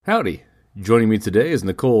Howdy. Joining me today is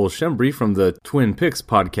Nicole Schembri from the Twin Picks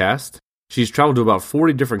podcast. She's traveled to about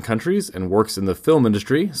 40 different countries and works in the film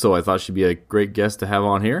industry, so I thought she'd be a great guest to have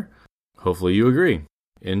on here. Hopefully you agree.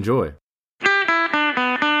 Enjoy.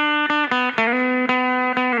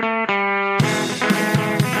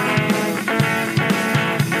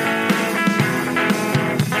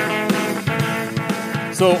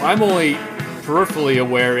 So I'm only peripherally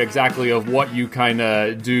aware exactly of what you kind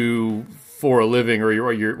of do for a living,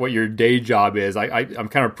 or what your day job is. I'm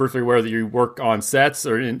kind of peripherally aware that you work on sets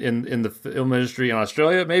or in the film industry in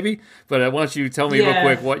Australia, maybe. But why don't you tell me real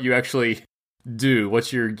quick what you actually do?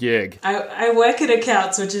 What's your gig? I work at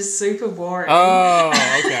accounts, which is super boring. Oh,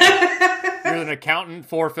 okay. You're an accountant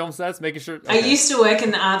for film sets, making sure. Okay. I used to work in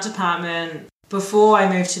the art department before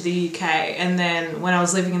I moved to the UK, and then when I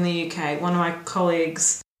was living in the UK, one of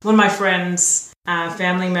my friends,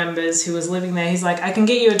 family members who was living there, he's like, I can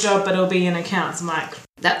get you a job, but it'll be in accounts. I'm like,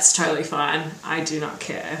 that's totally fine. I do not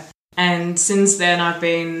care. And since then, I've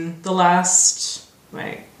been the last,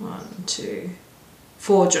 4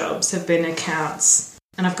 jobs have been accounts.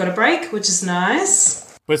 And I've got a break, which is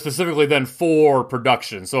nice. But specifically then for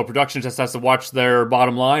production. So production just has to watch their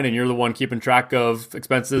bottom line, and you're the one keeping track of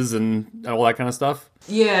expenses and all that kind of stuff?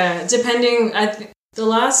 Yeah, depending. The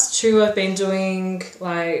last 2 I've been doing,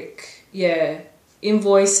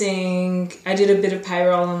 invoicing. I did a bit of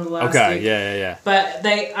payroll on the last week. Yeah. But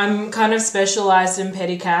I'm kind of specialised in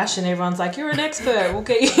petty cash, and everyone's like, you're an expert, we'll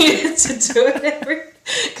get you to do it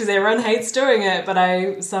because everyone hates doing it, but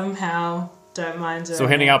I somehow don't mind doing it. So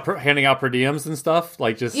handing out per diems and stuff?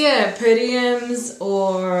 Per diems,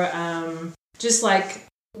 or just like,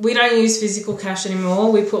 we don't use physical cash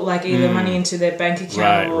anymore. We put either money into their bank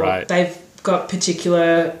account or they've got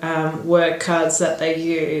particular work cards that they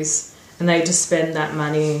use, and they just spend that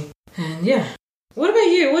money. And what about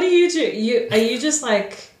you? What do you do? Are you just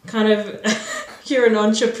kind of you're an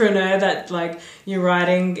entrepreneur that you're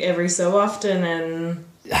writing every so often and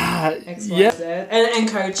X, Y, Z, and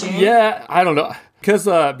coaching? Yeah, I don't know. Because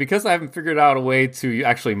I haven't figured out a way to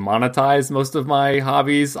actually monetize most of my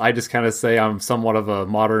hobbies, I just kind of say I'm somewhat of a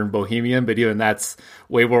modern bohemian, but even that's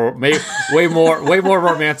way more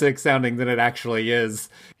romantic sounding than it actually is.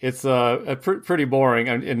 It's pretty boring,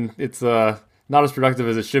 and it's not as productive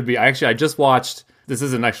as it should be. I just watched. This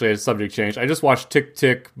isn't actually a subject change. I just watched Tick,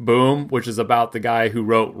 Tick, Boom, which is about the guy who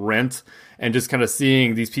wrote Rent, and just kind of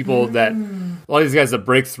seeing these people that, a lot of these guys that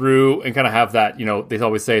break through and kind of have that, they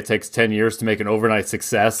always say it takes 10 years to make an overnight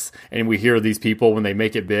success. And we hear these people when they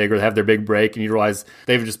make it big or they have their big break, and you realize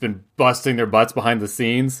they've just been busting their butts behind the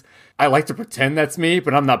scenes. I like to pretend that's me,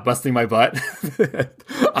 but I'm not busting my butt.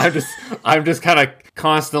 I'm just kind of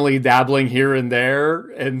constantly dabbling here and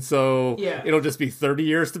there. And so it'll just be 30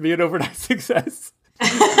 years to be an overnight success.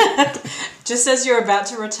 Just as you're about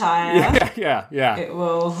to retire. Yeah. It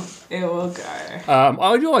will go.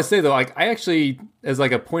 I do always say, though, I actually, as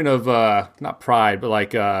a point of, not pride, but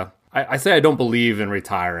I say I don't believe in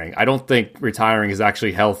retiring. I don't think retiring is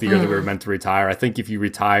actually healthier than we were meant to retire. I think if you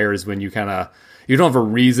retire is when you you don't have a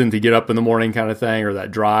reason to get up in the morning kind of thing, or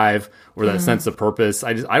that drive, or that sense of purpose.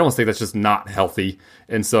 I don't think that's just not healthy.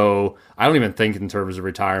 And so I don't even think in terms of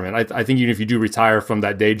retirement. I think even if you do retire from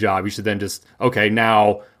that day job, you should then just, okay,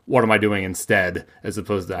 now what am I doing instead, as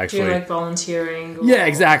opposed to actually... Do volunteering? Or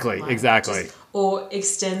exactly. Or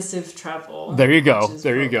extensive travel. There you go.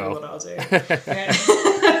 What I'll do.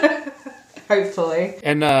 Hopefully.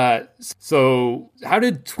 And so how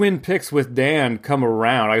did Twin Picks with Dan come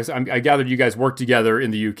around? I gathered you guys worked together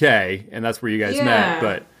in the UK, and that's where you guys met.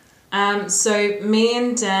 But so me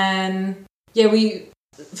and Dan, it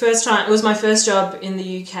was my first job in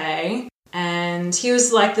the UK, and he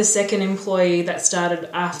was the second employee that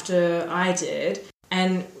started after I did.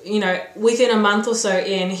 And, within a month or so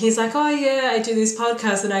in, he's like, oh, yeah, I do this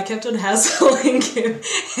podcast. And I kept on hassling him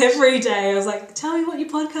every day. I was like, tell me what your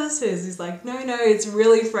podcast is. He's like, no, it's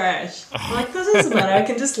really fresh. I'm like, that doesn't matter. I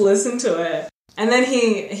can just listen to it. And then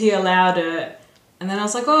he allowed it. And then I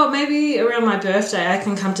was like, oh, maybe around my birthday I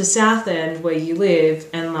can come to Southend where you live.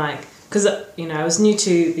 And because, I was new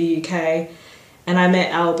to the UK, and I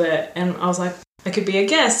met Albert, and I was like, I could be a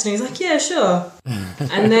guest. And he's like, yeah, sure.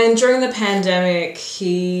 And then during the pandemic,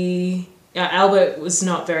 Albert was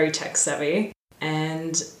not very tech savvy.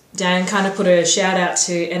 And Dan kind of put a shout out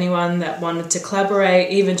to anyone that wanted to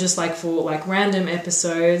collaborate, even just for random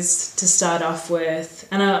episodes to start off with.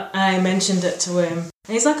 And I mentioned it to him.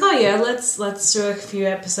 And he's like, oh yeah, let's do a few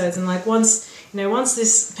episodes. And once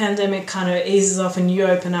this pandemic kind of eases off and you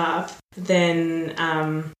open up,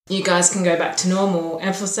 then you guys can go back to normal.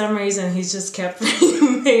 And for some reason, he's just kept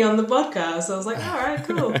bringing me on the podcast. So I was like, all right,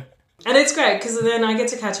 cool. And it's great because then I get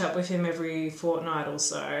to catch up with him every fortnight or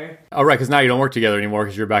so. Oh, right, because now you don't work together anymore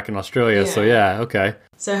because you're back in Australia. So, yeah, okay.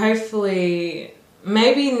 So hopefully,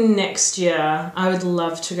 maybe next year, I would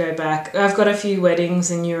love to go back. I've got a few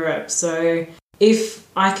weddings in Europe. So if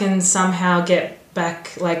I can somehow get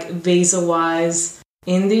back, like, visa-wise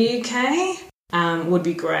in the UK, would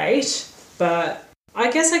be great. But I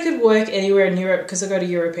guess I could work anywhere in Europe because I got a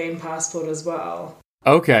European passport as well.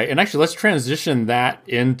 Okay, and actually, let's transition that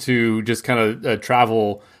into just kind of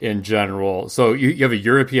travel in general. So you have a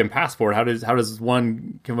European passport. How does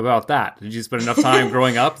one come about that? Did you spend enough time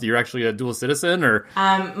growing up that you're actually a dual citizen, or?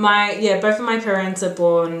 Both of my parents are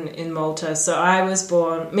born in Malta. So I was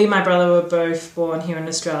born. Me and my brother were both born here in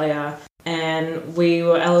Australia, and we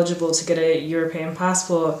were eligible to get a European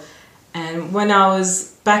passport. And when I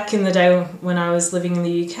was back in the day when I was living in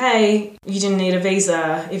the UK, you didn't need a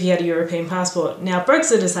visa if you had a European passport. Now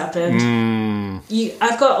Brexit has happened.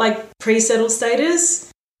 I've got like pre-settled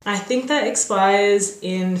status. I think that expires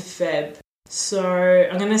in Feb. So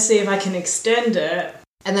I'm going to see if I can extend it.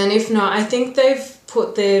 And then if not, I think they've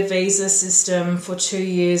put their visa system for 2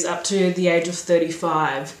 years up to the age of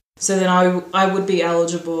 35. So then I would be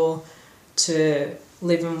eligible to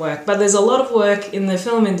live and work. But there's a lot of work in the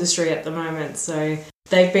film industry at the moment, so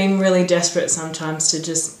they've been really desperate sometimes to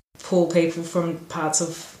just pull people from parts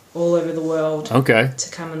of all over the world to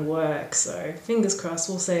come and work. So fingers crossed,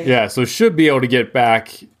 we'll see. Yeah, so should be able to get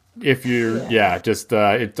back if you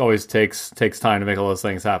it always takes time to make all those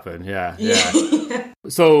things happen. Yeah.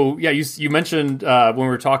 So you mentioned when we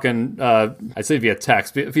were talking, I'd say via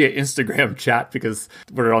text, via Instagram chat, because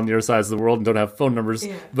we're on the other sides of the world and don't have phone numbers.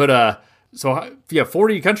 But so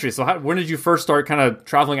 40 countries. So when did you first start kind of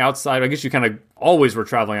traveling outside? I guess you kind of always were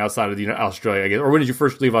traveling outside of Australia, I guess. Or when did you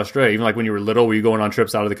first leave Australia? Even like when you were little, were you going on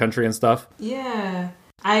trips out of the country and stuff? Yeah.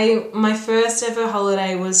 My first ever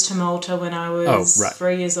holiday was to Malta when I was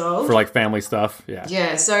 3 years old. For like family stuff. Yeah.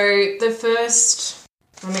 Yeah. So the first,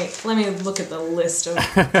 let me look at the list of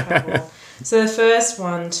travel. So the first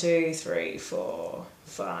 1, 2, 3, 4,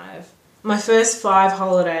 5. My first 5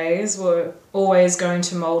 holidays were always going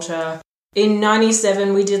to Malta. In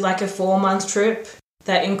 97, we did like a 4-month trip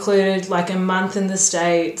that included like a month in the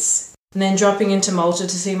States and then dropping into Malta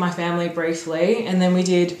to see my family briefly. And then we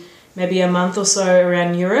did maybe a month or so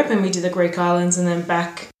around Europe and we did the Greek islands and then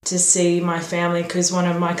back to see my family because one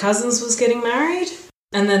of my cousins was getting married.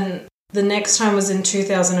 And then the next time was in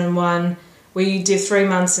 2001. We did 3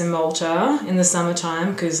 months in Malta in the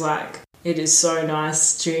summertime because like it is so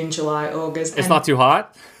nice, June, July, August. It's not too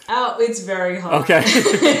hot? Oh, it's very hot. Okay.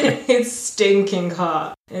 It's stinking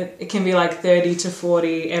hot. It can be like 30 to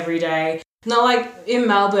 40 every day. Not like in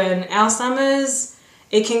Melbourne, our summers,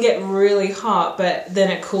 it can get really hot, but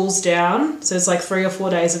then it cools down. So it's like 3 or 4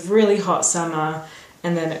 days of really hot summer,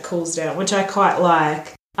 and then it cools down, which I quite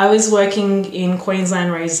like. I was working in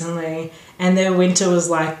Queensland recently, and their winter was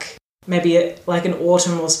like maybe like an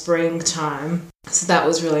autumn or spring time. So that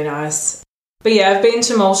was really nice. But yeah, I've been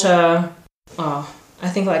to Malta, I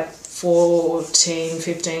think like 14,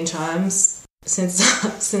 15 times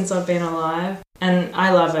since I've been alive. And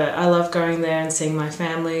I love it. I love going there and seeing my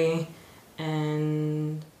family.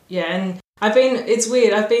 And it's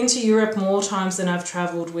weird. I've been to Europe more times than I've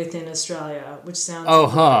travelled within Australia, which sounds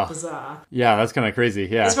bizarre. Yeah, that's kind of crazy.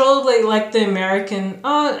 Yeah. It's probably like the American...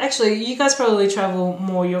 Oh, actually, you guys probably travel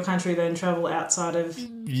more your country than travel outside of...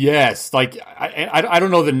 Yes. Like, I don't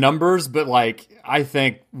know the numbers, but like, I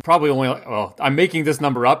think probably only... Well, I'm making this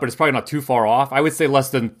number up, but it's probably not too far off. I would say less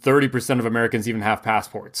than 30% of Americans even have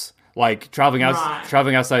passports. Like, traveling outside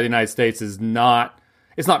the United States is not...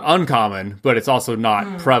 It's not uncommon, but it's also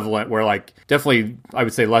not prevalent where like definitely I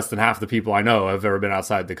would say less than half the people I know have ever been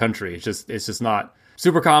outside the country. It's just not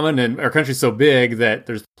super common, and our country's so big that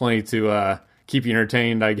there's plenty to keep you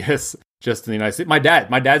entertained, I guess, just in the United States. My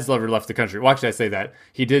dad's never left the country. Well, actually I say that.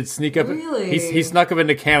 He did sneak up. Really? He snuck up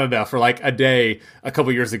into Canada for like a day a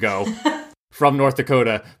couple years ago from North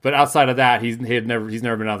Dakota, but outside of that he's never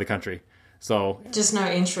been out of the country. So just no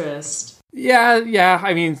interest. Yeah.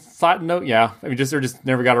 I mean, just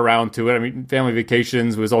never got around to it. I mean, family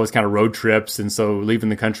vacations was always kind of road trips, and so leaving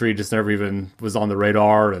the country just never even was on the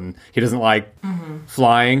radar. And he doesn't like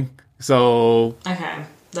flying, so okay,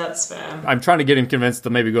 that's fair. I'm trying to get him convinced to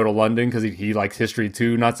maybe go to London because he likes history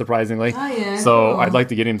too, not surprisingly. Oh yeah. So I'd like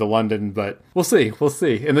to get him to London, but we'll see.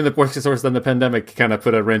 And then the pandemic kind of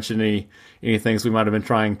put a wrench in any things we might have been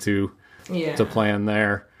trying to plan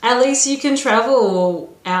there. At least you can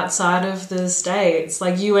travel outside of the States.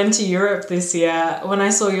 Like, you went to Europe this year. When I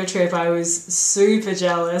saw your trip, I was super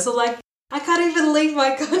jealous. I'm like, I can't even leave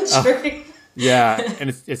my country. Yeah, and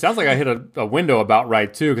it sounds like I hit a window about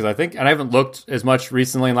right too, because I think, and I haven't looked as much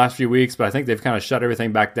recently in the last few weeks, but I think they've kind of shut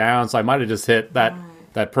everything back down, so I might have just hit that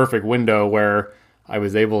perfect window where I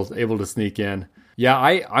was able to sneak in. Yeah,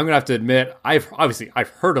 I'm gonna have to admit, I've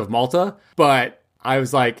heard of Malta, but I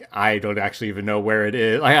was like, I don't actually even know where it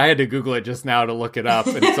is. I had to Google it just now to look it up,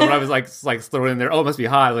 and so when I was like throwing in there, oh, it must be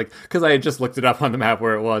high, like because I had just looked it up on the map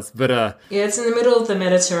where it was. But yeah, it's in the middle of the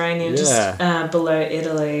Mediterranean, just below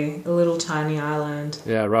Italy, a little tiny island.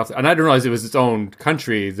 Yeah, rough. And I didn't realize it was its own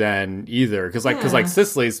country then either, because like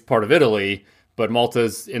Sicily's part of Italy, but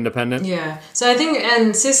Malta's independent. Yeah, so I think,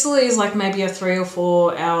 and Sicily is like maybe a 3 or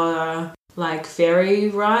 4 hour like ferry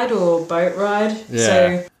ride or boat ride. Yeah.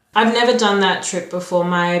 So I've never done that trip before.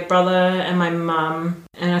 My brother and my mum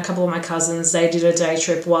and a couple of my cousins, they did a day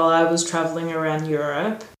trip while I was travelling around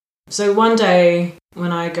Europe. So one day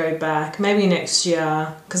when I go back, maybe next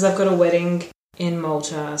year, because I've got a wedding in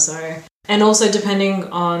Malta, so... And also depending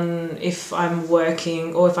on if I'm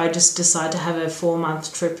working or if I just decide to have a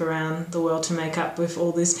 4-month trip around the world to make up with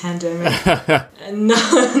all this pandemic and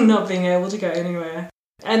not being able to go anywhere.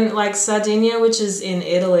 And like Sardinia, which is in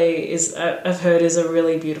Italy, is I've heard is a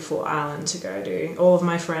really beautiful island to go to. All of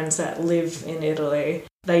my friends that live in Italy,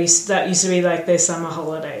 that used to be like their summer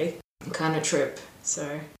holiday kind of trip.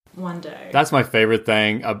 So one day. That's my favorite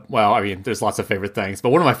thing. Well, I mean, there's lots of favorite things,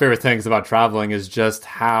 but one of my favorite things about traveling is just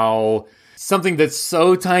how something that's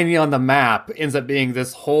so tiny on the map ends up being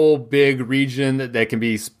this whole big region that can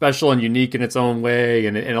be special and unique in its own way.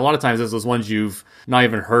 And a lot of times there's those ones you've not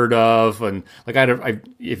even heard of. And like, I don't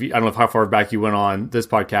know how far back you went on this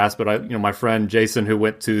podcast, but my friend Jason, who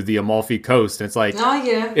went to the Amalfi Coast, and it's like, oh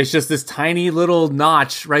yeah, it's just this tiny little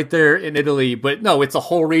notch right there in Italy. But no, it's a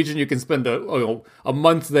whole region. You can spend a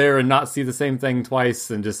month there and not see the same thing twice.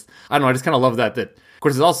 And just, I don't know, I just kind of love that. That, of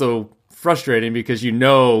course, it's also frustrating because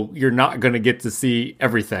you're not going to get to see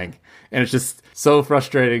everything, and it's just so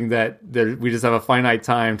frustrating that we just have a finite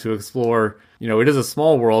time to explore. It is a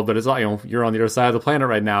small world, but it's you're on the other side of the planet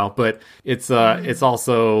right now, but it's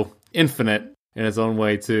also infinite in its own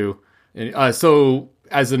way too. And so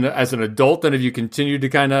as an adult, then have you continued to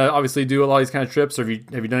kind of obviously do a lot of these kind of trips, or have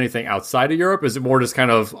you done anything outside of Europe? Is it more just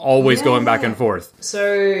kind of always going back and forth?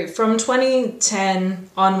 So from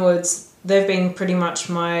 2010 onwards, they've been pretty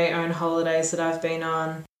much my own holidays that I've been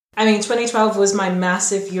on. I mean, 2012 was my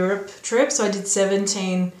massive Europe trip, so I did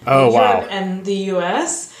 17 Europe and the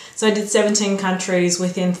US. So I did 17 countries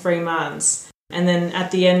within 3 months. And then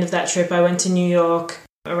at the end of that trip, I went to New York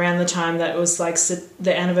around the time that was like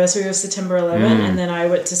the anniversary of September 11. And then I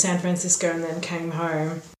went to San Francisco and then came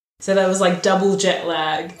home. So that was like double jet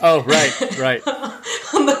lag. Oh, right.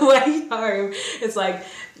 On the way home, it's like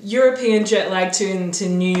European jet lag to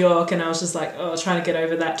New York, and I was just like, trying to get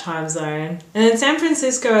over that time zone. And then San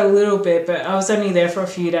Francisco a little bit, but I was only there for a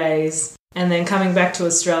few days. And then coming back to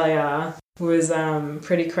Australia was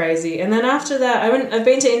pretty crazy. And then after that, I've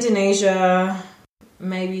been to Indonesia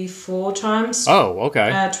maybe 4 times. Oh,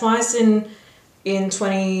 okay. Twice in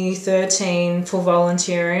 2013 for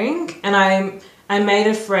volunteering, and I made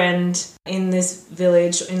a friend in this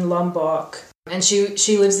village in Lombok, and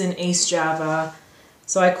she lives in East Java.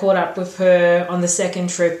 So I caught up with her on the second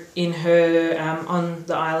trip in her on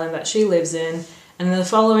the island that she lives in. And the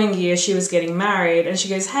following year she was getting married, and she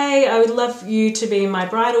goes, "Hey, I would love you to be my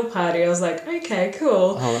bridal party." I was like, "Okay,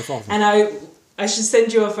 cool." Oh, that's awesome. And I should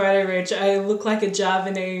send you a photo, Rich. I look like a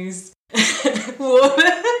Javanese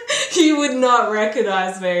woman. You would not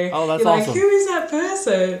recognize me. Oh, that's You're awesome. Like, who is that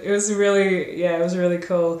person? It was really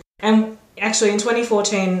cool. And actually in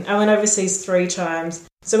 2014, I went overseas 3 times.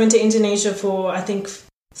 So I went to Indonesia for, I think,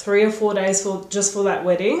 3 or 4 days for that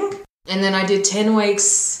wedding. And then I did 10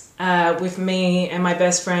 weeks with me and my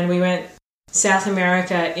best friend. We went South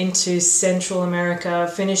America into Central America,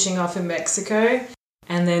 finishing off in Mexico.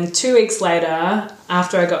 And then 2 weeks later,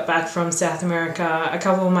 after I got back from South America, a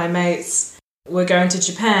couple of my mates were going to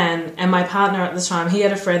Japan, and my partner at the time, he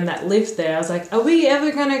had a friend that lived there. I was like, "Are we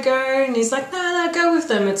ever going to go?" And he's like, no, go with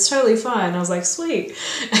them. It's totally fine. I was like, sweet.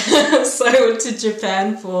 So I went to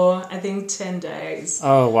Japan for, I think, 10 days.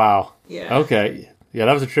 Oh, wow. Yeah. Okay. Yeah,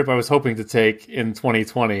 that was a trip I was hoping to take in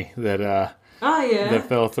 2020 that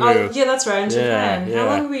fell through. Oh, yeah, that's right, in Japan. Yeah.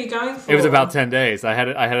 How long were you going for? It was about 10 days. I had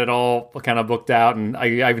it all kind of booked out, and I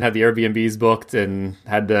even had the Airbnbs booked and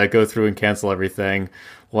had to go through and cancel everything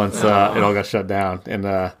once it all got shut down. And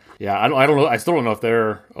I don't know. I still don't know if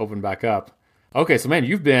they're open back up. Okay, so man,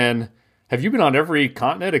 have you been on every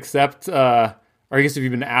continent except, or I guess have you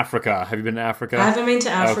been to Africa? Have you been to Africa? I haven't been to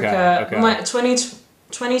Africa. Okay. My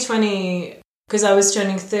 2020 because I was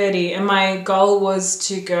turning 30, and my goal was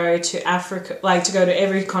to go to Africa, like to go to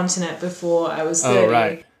every continent before I was 30. Oh,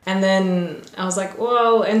 right. And then I was like,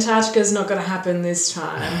 well, Antarctica's not going to happen this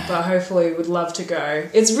time, but hopefully would love to go.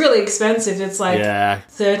 It's really expensive. It's like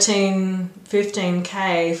 13,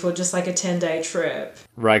 15K for just like a 10-day trip.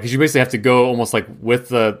 Right, because you basically have to go almost like with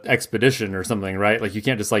the expedition or something, right? Like you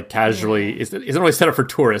can't just like casually... It's not really set up for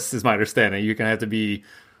tourists, is my understanding. You're going to have to be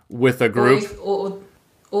with a group.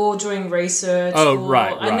 Or doing research.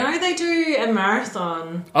 Right. I know they do a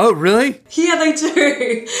marathon. Oh, really? Yeah, they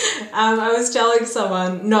do. I was telling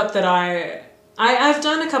someone, not that I've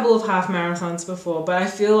done a couple of half marathons before, but I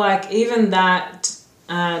feel like even that,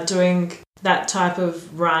 doing that type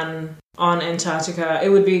of run on Antarctica, it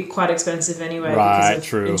would be quite expensive anyway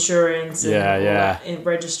because of insurance and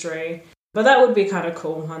registry. But that would be kind of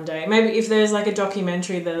cool one day. Maybe if there's like a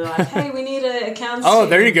documentary that are like, hey, we need an accounts Oh,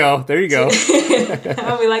 there you go. There you go.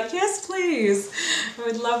 I'll be like, yes, please. I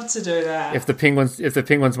would love to do that. If the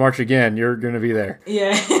penguins march again, you're going to be there.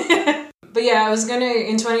 Yeah. But yeah, I was going to,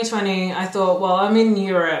 in 2020, I thought, well, I'm in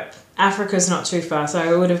Europe. Africa's not too far, so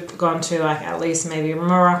I would have gone to like at least maybe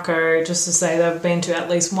Morocco, just to say that I've been to at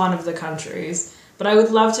least one of the countries. But I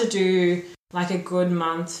would love to do like a good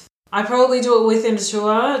month. I probably do it within a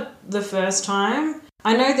tour the first time.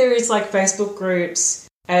 I know there is like Facebook groups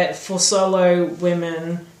for solo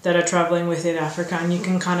women that are traveling within Africa, and you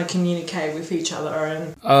can kind of communicate with each other.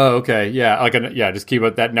 And oh, okay, yeah, just keep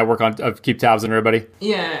that network on, keep tabs on everybody.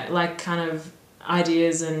 Yeah, like kind of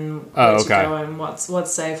ideas and where to go and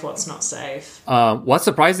what's safe, what's not safe. What's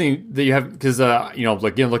surprising that you have, because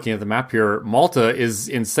again, looking at the map here, Malta is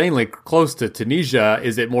insanely close to Tunisia.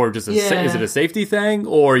 Is it more just is it a safety thing,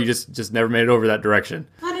 or you just never made it over that direction?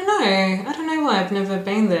 I don't know why I've never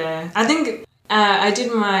been there. I think I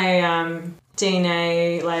did my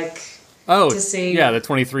DNA to see the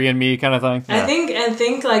 23andMe kind of thing. Yeah. I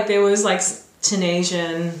think like there was like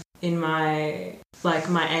Tunisian in my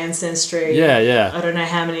ancestry. Yeah. I don't know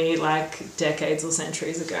how many like decades or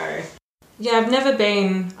centuries ago. Yeah, I've never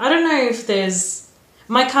been. I don't know if there's...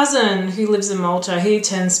 My cousin who lives in Malta, he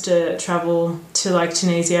tends to travel to like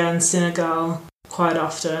Tunisia and Senegal quite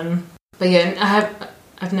often. But yeah,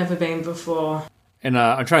 I've never been before. And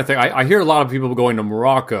I'm trying to think. I hear a lot of people going to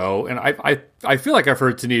Morocco, and I feel like I've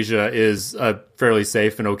heard Tunisia is a fairly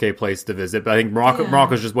safe and okay place to visit. But I think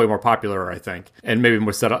Morocco is just way more popular, I think, and maybe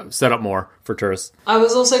more set up more for tourists. I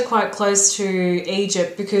was also quite close to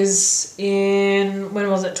Egypt because when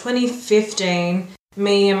was it, 2015,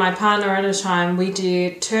 me and my partner at a time, we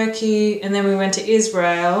did Turkey, and then we went to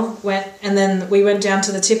Israel, and then we went down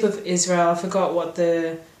to the tip of Israel. I forgot what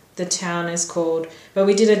the town is called, but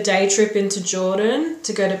we did a day trip into Jordan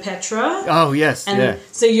to go to Petra. Oh yes, and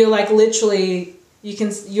so you're like literally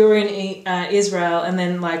you're in Israel, and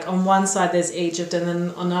then like on one side there's Egypt, and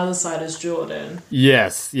then on the other side is Jordan.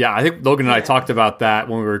 Yes, yeah. I think Logan and I talked about that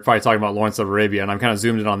when we were probably talking about Lawrence of Arabia, and I'm kind of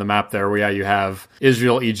zoomed in on the map there, where you have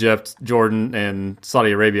Israel, Egypt, Jordan, and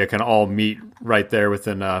Saudi Arabia can all meet right there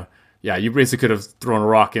within. You basically could have thrown a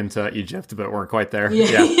rock into Egypt, but weren't quite there.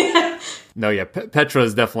 Yeah. No, yeah, Petra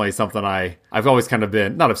is definitely something I've always kind of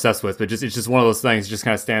been, not obsessed with, but it's just one of those things that just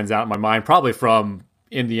kind of stands out in my mind, probably from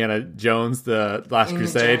Indiana Jones, the Last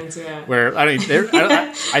Crusade, Jones, where, I mean,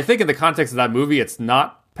 I think in the context of that movie, it's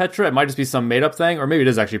not Petra. It might just be some made-up thing, or maybe it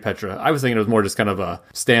is actually Petra. I was thinking it was more just kind of a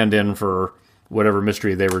stand-in for whatever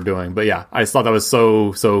mystery they were doing. But yeah, I just thought that was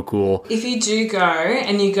so cool. If you do go,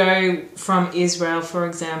 and you go from Israel, for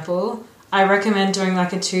example... I recommend doing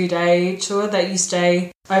like a 2-day tour that you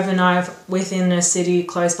stay overnight within a city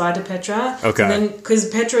close by to Petra. Okay. And then, because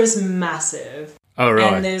Petra is massive. Oh, really?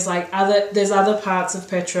 And there's other parts of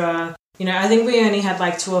Petra. You know, I think we only had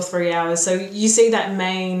like 2 or 3 hours. So you see that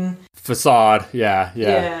main facade.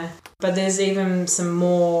 Yeah. But there's even some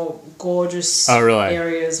more gorgeous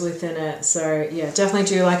areas within it. So, yeah, definitely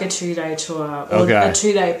do like a 2-day tour or a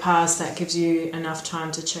 2-day pass that gives you enough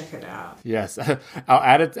time to check it out. Yes, I'll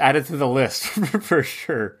add it to the list for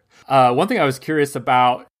sure. One thing I was curious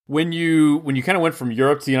about, when you kind of went from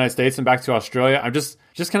Europe to the United States and back to Australia, I'm just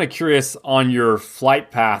kind of curious on your flight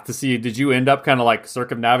path to see, did you end up kind of like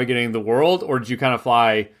circumnavigating the world, or did you kind of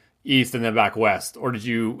fly east and then back west, or did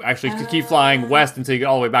you actually keep flying west until you get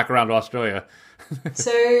all the way back around to Australia?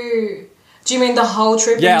 So, do you mean the whole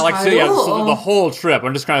trip? So the whole trip.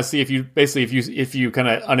 I'm just trying to see if you kind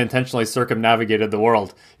of unintentionally circumnavigated the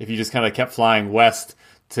world, if you just kind of kept flying west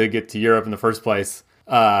to get to Europe in the first place,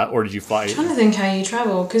 or did you fly? I'm trying to think how you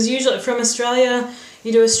travel, because usually from Australia,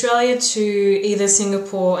 you do Australia to either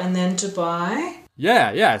Singapore and then Dubai.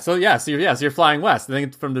 Yeah. So you're flying west, and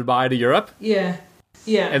then from Dubai to Europe. Yeah.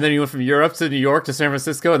 And then you went from Europe to New York to San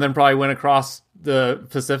Francisco, and then probably went across the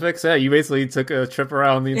Pacific. So yeah, you basically took a trip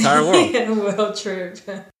around the entire world. Yeah, world trip.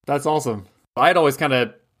 That's awesome. I'd always kind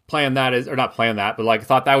of planned that or not planned that, but like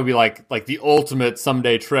thought that would be like the ultimate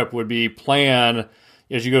someday trip would be plan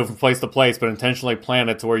as you go from place to place, but intentionally plan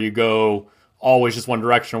it to where you go always just one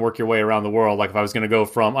direction and work your way around the world. Like if I was going to go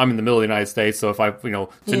from, I'm in the middle of the United States, so if I, to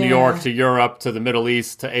New York, to Europe, to the Middle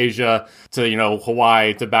East, to Asia, to,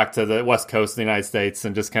 Hawaii, to back to the West Coast of the United States,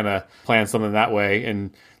 and just kind of plan something that way.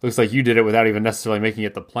 And it looks like you did it without even necessarily making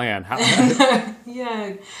it the plan.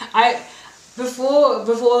 Yeah. Before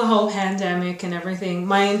the whole pandemic and everything,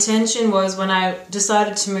 my intention was when I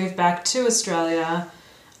decided to move back to Australia,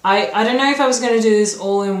 I don't know if I was going to do this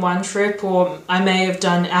all in one trip, or I may have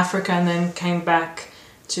done Africa and then came back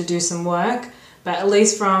to do some work. But at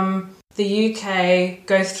least from the UK,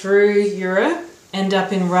 go through Europe, end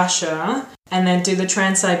up in Russia, and then do the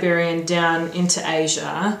Trans-Siberian down into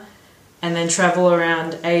Asia, and then travel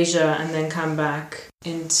around Asia and then come back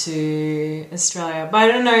into Australia. But I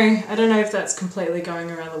don't know if that's completely going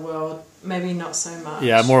around the world. Maybe not so much.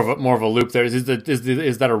 Yeah, more of a loop there. Is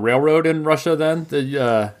that a railroad in Russia then?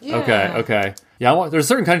 Yeah. Okay. Yeah, there's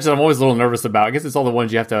certain countries that I'm always a little nervous about. I guess it's all the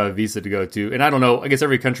ones you have to have a visa to go to. And I don't know, I guess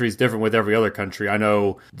every country is different with every other country. I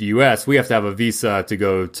know the US, we have to have a visa to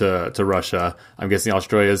go to Russia. I'm guessing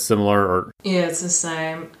Australia is similar, or... Yeah, it's the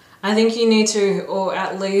same. I think you need to, or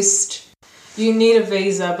at least you need a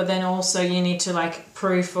visa, but then also you need to like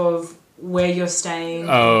proof of where you're staying.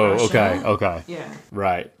 Oh, okay. Yeah.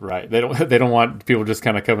 Right. They don't want people just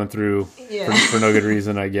kind of coming through for no good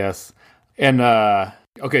reason, I guess. And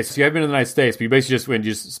okay, so you have been in the United States, but you basically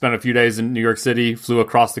just spent a few days in New York City, flew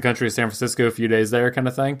across the country to San Francisco, a few days there, kind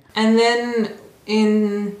of thing. And then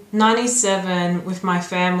in '97 with my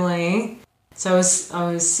family, so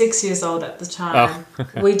I was 6 years old at the time.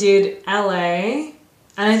 Oh. We did LA,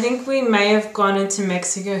 and I think we may have gone into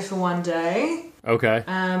Mexico for one day. Okay.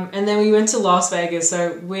 And then we went to Las Vegas,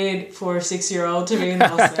 so weird for a 6-year-old to be in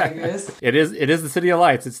Las Vegas. It is the City of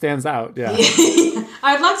Lights. It stands out, yeah.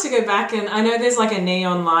 I'd like to go back, and I know there's like a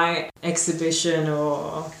neon light exhibition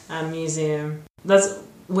or a museum. That's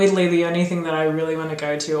weirdly the only thing that I really want to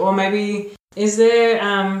go to. Or maybe, is there,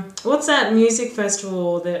 what's that music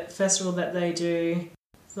festival that they do?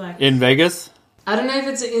 It's like in Vegas? I don't know if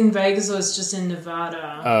it's in Vegas or it's just in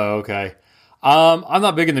Nevada. Oh, okay. I'm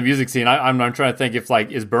not big in the music scene. I'm trying to think if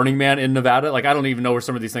is Burning Man in Nevada? Like I don't even know where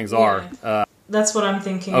some of these things are. That's what I'm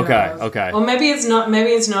thinking. Okay. Or maybe it's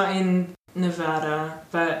not in Nevada,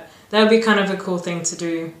 but that would be kind of a cool thing to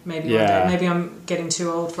do. Maybe one day. Maybe I'm getting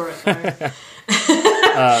too old for it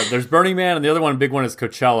though. There's Burning Man, and the other big one is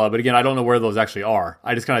Coachella. But again, I don't know where those actually are.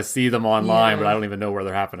 I just kind of see them online, but I don't even know where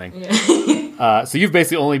they're happening. Yeah. So you've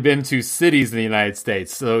basically only been to cities in the United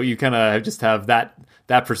States, so you kind of just have that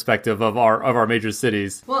perspective of our major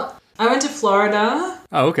cities. Well, I went to Florida.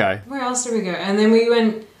 Oh, okay. Where else did we go? And then we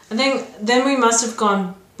went, I think, then we must have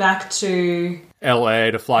gone back to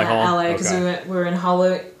LA to fly home. LA, because we were in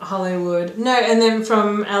Hollywood. No, and then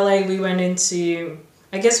from LA we went into,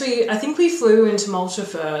 I think we flew into Malta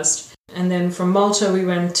first. And then from Malta we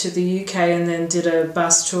went to the UK and then did a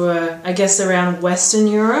bus tour, I guess around Western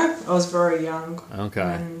Europe. I was very young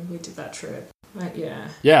when we did that trip. But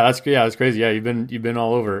that's crazy. Yeah, you've been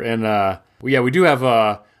all over, and we do have.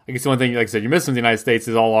 I guess the one thing, like I said, you're missing the United States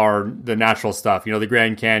is all the natural stuff. The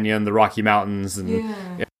Grand Canyon, the Rocky Mountains, and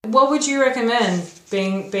yeah. What would you recommend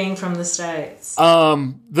being from the States?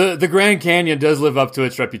 The Grand Canyon does live up to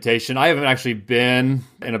its reputation. I haven't actually been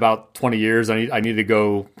in about 20 years. I need to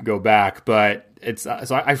go back, but it's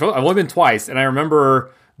so I've only been twice, and I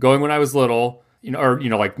remember going when I was little.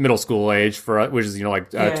 Like middle school age which is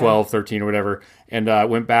 12, 13 or whatever, and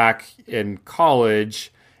went back in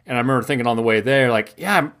college, and I remember thinking on the way there, like,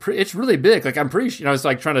 it's really big. Like I'm pretty sure, I was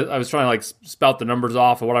trying to spout the numbers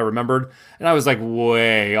off of what I remembered, and I was like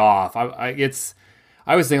way off. I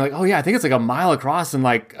was thinking like, oh yeah, I think it's like a mile across and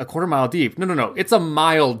like a quarter mile deep. No, it's a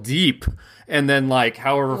mile deep, and then like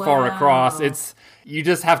however far across. You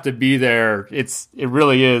just have to be there. It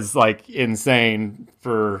really is like insane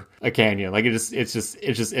for a canyon. Like it's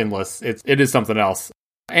just endless. It is something else.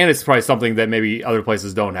 And it's probably something that maybe other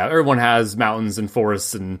places don't have. Everyone has mountains and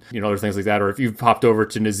forests and, other things like that. Or if you've popped over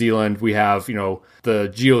to New Zealand, we have, the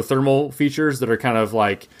geothermal features that are kind of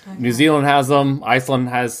like New Zealand has them, Iceland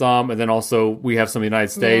has some, and then also we have some in the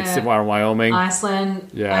United States, in Wyoming.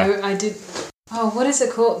 Iceland. Yeah. I did. Oh, what is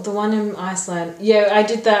it called? The one in Iceland. Yeah, I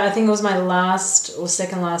did that. I think it was my last or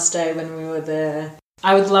second last day when we were there.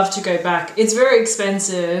 I would love to go back. It's very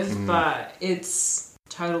expensive, but it's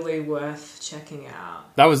totally worth checking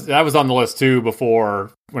out. That was on the list too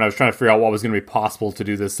before, when I was trying to figure out what was going to be possible to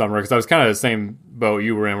do this summer, because I was kind of the same boat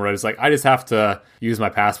you were in, where I was like, I just have to use my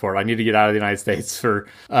passport. I need to get out of the United States for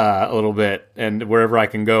a little bit, and wherever I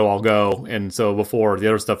can go, I'll go. And so before the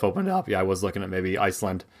other stuff opened up, I was looking at maybe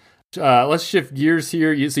Iceland. Let's shift gears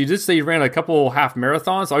here. So you did say you ran a couple half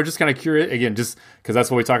marathons. I was just kind of curious, again, just because that's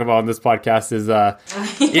what we talk about on this podcast, is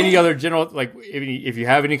any other general, like if you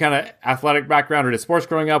have any kind of athletic background or did sports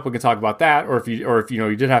growing up, we can talk about that. Or if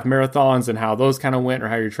you did have marathons and how those kind of went, or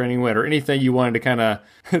how your training went, or anything you wanted to kind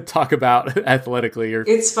of talk about athletically. Or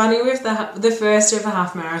it's funny, with the first ever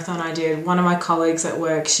half marathon I did, one of my colleagues at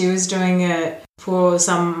work, she was doing it for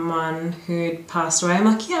someone who'd passed away. I'm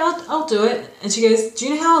like, yeah, I'll do it. And she goes, do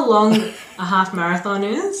you know how long a half marathon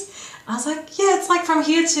is? I was like, yeah, it's like from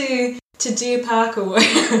here to Deer Park or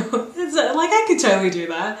whatever. It's like, I could totally do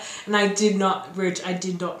that. And I did not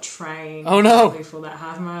train. Oh no! For that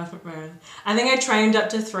half marathon. I think I trained up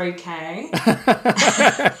to 3K.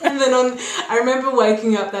 And then I remember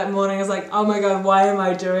waking up that morning, I was like, oh my God, why am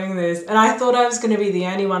I doing this? And I thought I was going to be the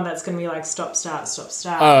only one that's going to be like, stop, start, stop,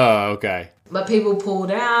 start. Oh, okay. But people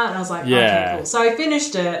pulled out, and I was like, okay, cool. So I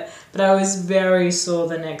finished it, but I was very sore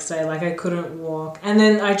the next day. Like, I couldn't walk. And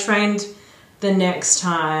then I trained the next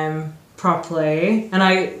time properly, and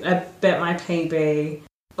I bet my PB.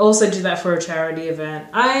 Also did that for a charity event.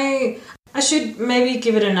 I should maybe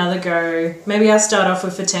give it another go. Maybe I'll start off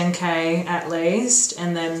with a 10K at least,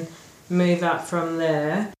 and then move up from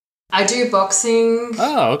there. I do boxing.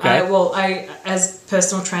 Oh, okay. I as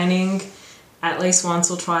personal training at least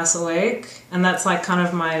once or twice a week, and that's like kind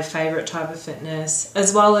of my favorite type of fitness,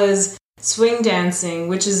 as well as swing dancing,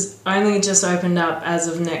 which is only just opened up as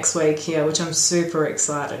of next week here, which I'm super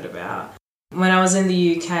excited about. When I was in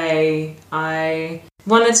the UK, I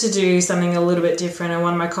wanted to do something a little bit different, and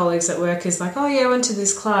one of my colleagues at work is like, oh yeah, I went to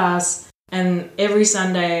this class, and every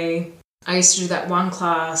Sunday I used to do that one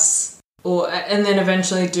class, and then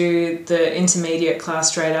eventually do the intermediate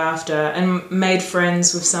class straight after, and made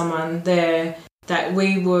friends with someone there that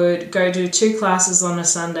we would go do 2 classes on a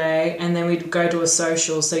Sunday, and then we'd go to a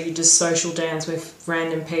social. So you just social dance with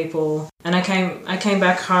random people. And I came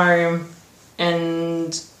back home,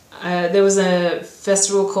 and there was a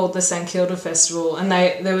festival called the St Kilda Festival, and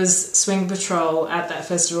there was Swing Patrol at that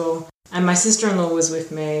festival. And my sister-in-law was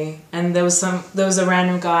with me, and there was a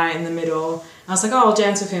random guy in the middle. I was like, oh, I'll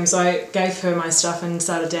dance with him. So I gave her my stuff and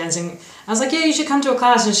started dancing. I was like, yeah, you should come to a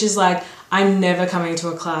class. And she's like, I'm never coming to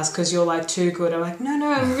a class because you're like too good. I'm like,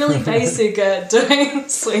 no, I'm really basic at doing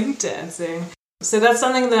swing dancing. So that's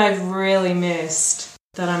something that I've really missed,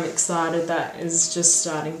 that I'm excited that is just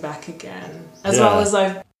starting back again. As well as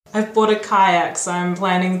I've bought a kayak, so I'm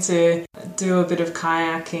planning to do a bit of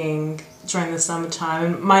kayaking during the summertime.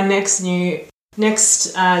 And my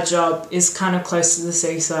next job is kind of close to the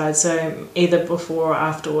seaside, so either before or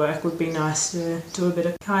after work would be nice to do a bit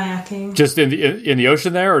of kayaking. Just in the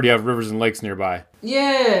ocean there, or do you have rivers and lakes nearby?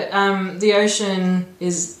 Yeah, the ocean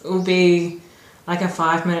will be like a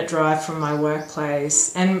 5-minute drive from my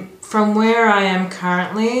workplace, and from where I am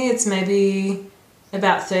currently, it's maybe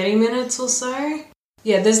about 30 minutes or so.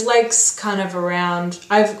 Yeah, there's lakes kind of around.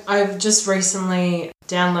 I've just recently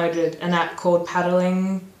downloaded an app called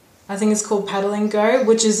Paddling. I think it's called Paddling Go,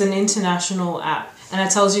 which is an international app, and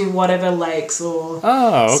it tells you whatever lakes or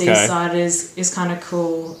seaside is kind of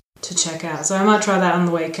cool to check out. So I might try that on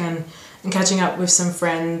the weekend, and catching up with some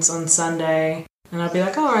friends on Sunday, and I'll be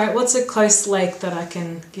like, all right, what's a close lake that I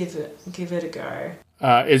can give it a go?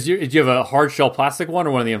 Do you have a hard shell plastic one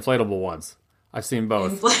or one of the inflatable ones? I've seen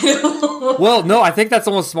both. Well, no, I think that's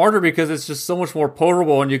almost smarter because it's just so much more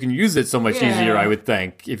portable and you can use it so much easier, I would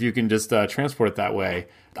think, if you can just transport it that way.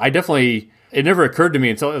 It never occurred to me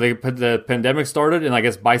until the pandemic started, and I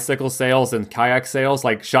guess bicycle sales and kayak sales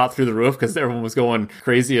like shot through the roof because everyone was going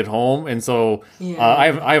crazy at home. And so I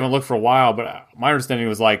haven't looked for a while, but my understanding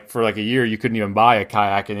was like for like a year you couldn't even buy a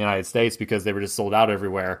kayak in the United States because they were just sold out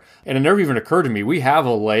everywhere. And it never even occurred to me. We have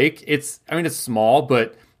a lake. It's small,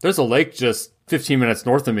 but there's a lake just 15 minutes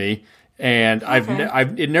north of me, and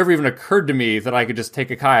it never even occurred to me that I could just take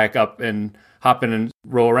a kayak up and hop in and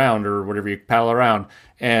roll around or whatever, you paddle around.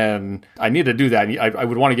 And I need to do that. I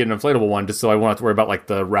would want to get an inflatable one just so I won't have to worry about like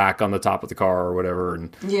the rack on the top of the car or whatever.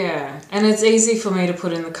 And it's easy for me to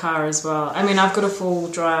put in the car as well. I mean, I've got a full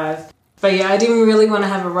drive, but I didn't really want to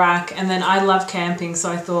have a rack. And then I love camping, so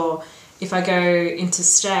I thought if I go into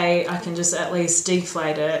stay, I can just at least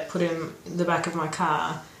deflate it, put it in the back of my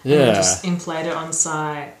car, and then just inflate it on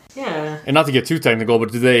site. Yeah. And not to get too technical,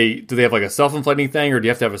 but do they have like a self-inflating thing, or do you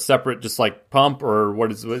have to have a separate just like pump, or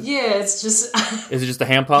what is it? Yeah, it's just... Is it just a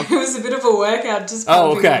hand pump? It was a bit of a workout just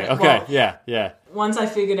pumping it. Okay, yeah. Once I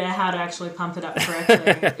figured out how to actually pump it up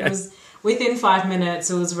correctly, it was within 5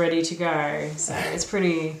 minutes it was ready to go. So it's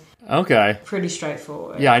pretty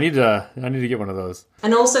straightforward. Yeah, I need to get one of those.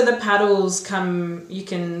 And also the paddles you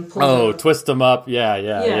can pull them. Twist them up.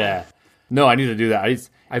 Yeah. No, I need to do that.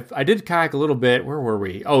 I did kayak a little bit. Where were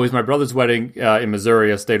we? Oh, it was my brother's wedding in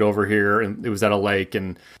Missouri. I stayed over here, and it was at a lake,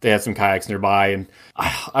 and they had some kayaks nearby. And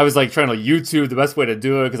I was like trying to YouTube the best way to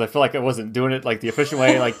do it because I feel like I wasn't doing it like the efficient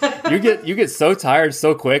way. Like you get so tired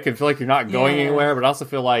so quick and feel like you're not going anywhere, but I also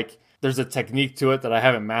feel like there's a technique to it that I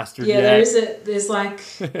haven't mastered yet. Yeah, there's like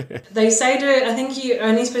they say I think you're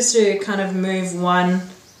only supposed to kind of move one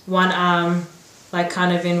arm like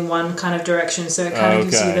kind of in one kind of direction, so it kind of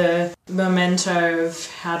gives you the memento of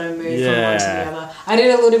how to move from one to the other. I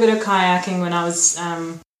did a little bit of kayaking when I was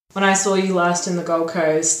when I saw you last in the Gold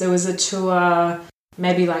Coast. There was a tour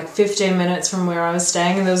maybe like 15 minutes from where I was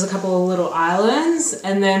staying, and there was a couple of little islands,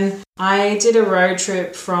 and then I did a road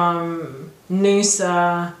trip from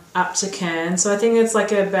Noosa up to Cairns. So I think it's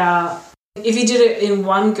like about, if you did it in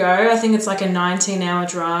one go, I think it's like a 19-hour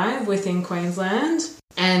drive within Queensland,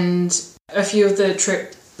 and a few of the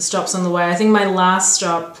trip stops on the way. I think my last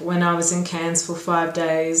stop when I was in Cairns for 5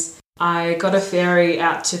 days, I got a ferry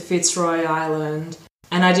out to Fitzroy Island,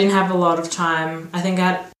 and I didn't have a lot of time. I think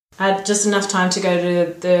I had just enough time to go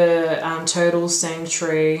to the turtle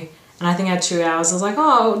sanctuary, and I think I had 2 hours. I was like,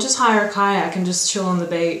 I'll just hire a kayak and just chill on the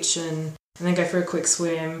beach and then go for a quick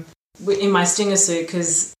swim in my stinger suit,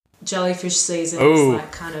 because jellyfish season is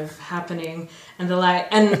like kind of happening, and they're like,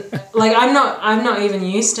 I'm not even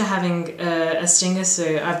used to having a stinger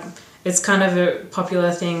suit. It's kind of a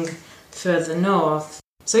popular thing further north.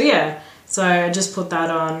 So I just put that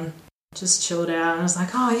on, just chilled out, and I was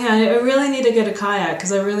like, I really need to get a kayak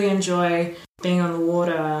because I really enjoy being on the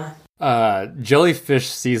water. Jellyfish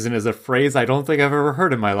season is a phrase I don't think I've ever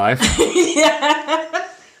heard in my life. Yeah.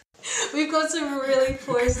 We've got some really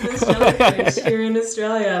poisonous jellyfish here in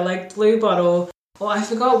Australia, like blue bottle. Well, I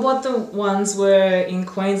forgot what the ones were in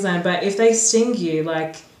Queensland, but if they sting you,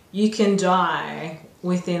 like, you can die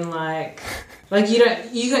within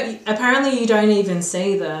apparently you don't even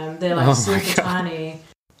see them. They're like super tiny.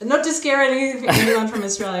 Not to scare anyone from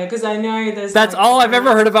Australia, because I know there's... That's all I've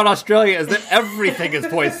ever heard about Australia, is that everything is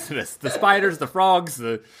poisonous. The spiders, the frogs,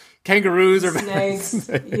 the kangaroos, or snakes.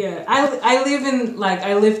 Yeah, I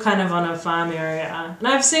live kind of on a farm area, and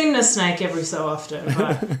I've seen a snake every so often.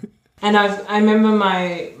 But, and I remember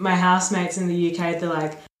my housemates in the UK. They're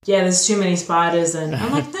like, "Yeah, there's too many spiders," and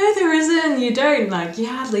I'm like, "No, there isn't. You don't. Like, you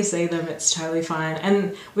hardly see them. It's totally fine."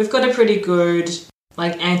 And we've got a pretty good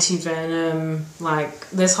anti-venom. Like,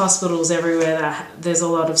 there's hospitals everywhere that there's a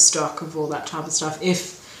lot of stock of all that type of stuff.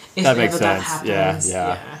 If that makes sense. That happens,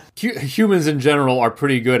 yeah. Humans in general are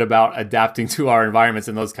pretty good about adapting to our environments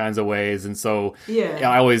in those kinds of ways. And so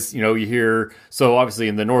I always, you hear, so obviously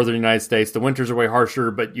in the northern United States, the winters are way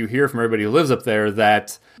harsher, but you hear from everybody who lives up there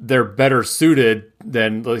that they're better suited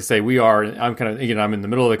than, let's say, we are. I'm kind of, I'm in the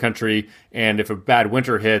middle of the country, and if a bad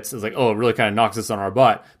winter hits, it's like, it really kind of knocks us on our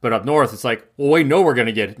butt. But up north, it's like, well, we know we're going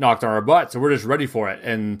to get knocked on our butt, so we're just ready for it.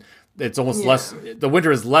 And it's almost less, the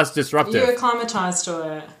winter is less disruptive. You're acclimatized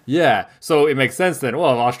to it. Yeah. So it makes sense then,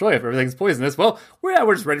 well, in Australia, if everything's poisonous, well,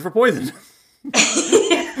 we're just ready for poison.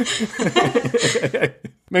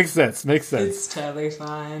 Makes sense. It's totally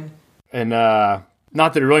fine. And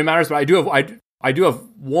not that it really matters, but I do have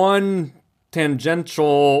one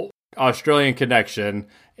tangential Australian connection,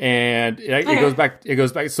 and it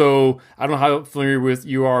goes back. So I don't know how familiar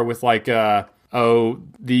you are with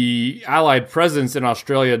the Allied presence in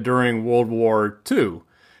Australia during World War II.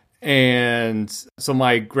 And so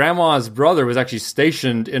my grandma's brother was actually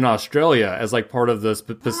stationed in Australia as part of the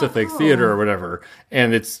Pacific Theater or whatever.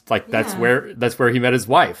 And it's that's where he met his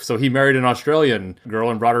wife. So he married an Australian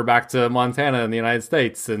girl and brought her back to Montana in the United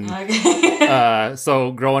States. And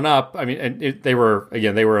so growing up, I mean, they were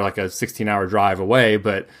like a 16-hour drive away,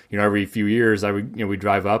 but every few years we'd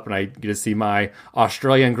drive up and I get to see my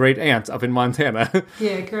Australian great aunt up in Montana.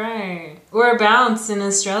 Yeah, great. Whereabouts in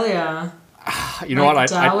Australia? Darwin? You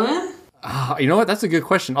know what? That's a good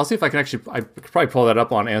question. I'll see if I can I could probably pull that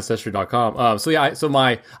up on Ancestry.com.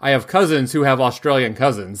 I have cousins who have Australian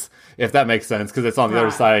cousins, if that makes sense, because it's on the other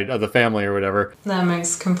side of the family or whatever. That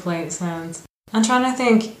makes complete sense. I'm trying to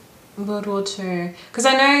think World War II, because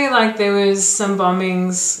I know there was some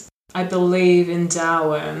bombings, I believe, in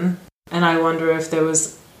Darwin, and I wonder if there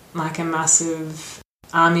was a massive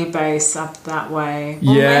army base up that way. Or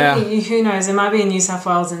Yeah. maybe, who knows, it might be in New South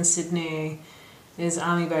Wales and Sydney. There's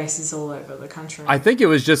army bases all over the country. I think it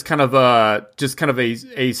was just kind of a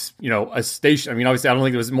a station. I mean, obviously, I don't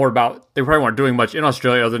think it was more about, they probably weren't doing much in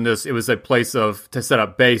Australia other than this. It was a place to set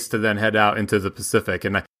up base to then head out into the Pacific.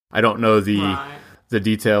 And I don't know the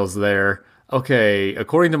details there. Okay,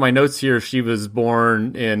 according to my notes here, she was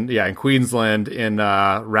born in Queensland in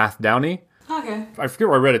Rathdowney. Okay. I forget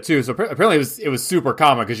where I read it too. So apparently it was super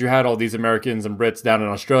common because you had all these Americans and Brits down in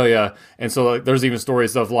Australia, and so there's even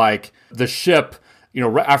stories of like the ship.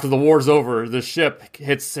 After the war's over, the ship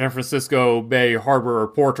hits San Francisco Bay Harbor or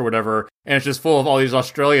port or whatever, and it's just full of all these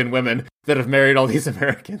Australian women that have married all these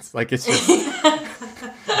Americans. Like it's just,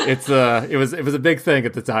 it was a big thing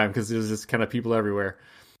at the time because it was just kind of people everywhere.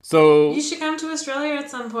 So you should come to Australia at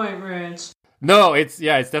some point, Rich. No, it's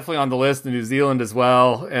definitely on the list in New Zealand as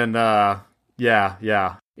well, and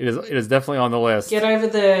it is definitely on the list. Get over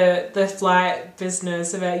the flight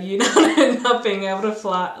business about you not being able to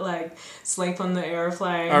fly, like sleep on the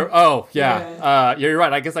airplane. You're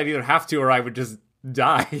right. I guess I'd either have to or I would just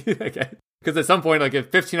die. Because at some point, like a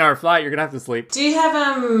 15-hour flight, you're gonna have to sleep. Do you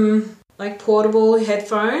have like portable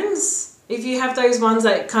headphones? If you have those ones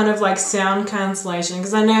that kind of like sound cancellation,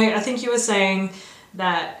 because I think you were saying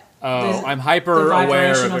that. Oh, I'm hyper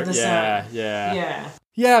aware of it. Yeah.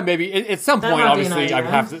 Yeah, maybe at some That point, might be an obviously, I would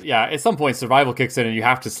have to. Yeah, at some point, survival kicks in and you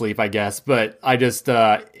have to sleep, I guess. But I just,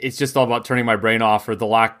 it's just all about turning my brain off, or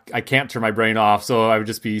I can't turn my brain off. So I would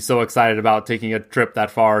just be so excited about taking a trip that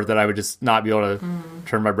far that I would just not be able to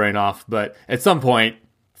turn my brain off. But at some point,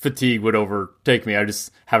 fatigue would overtake me. I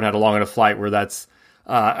just haven't had a long enough flight where that's.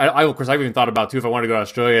 Of course, I've even thought about too, if I wanted to go to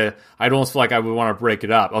Australia, I'd almost feel like I would want to break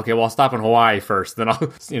it up. Okay, well, I'll stop in Hawaii first, then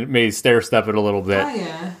I'll maybe stair step it a little bit. Oh,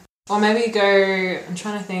 yeah. Or maybe go, I'm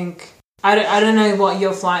trying to think. I don't know what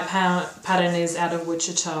your flight pattern is out of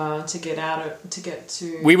Wichita to get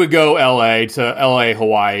to. We would go LA,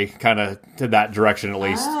 Hawaii, kind of to that direction at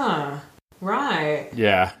least. Ah, right.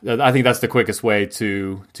 Yeah, I think that's the quickest way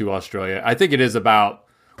to Australia. I think it is about,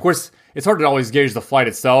 of course, it's hard to always gauge the flight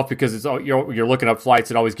itself because you're looking up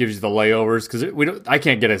flights. It always gives you the layovers because I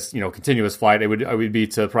can't get a continuous flight. I would be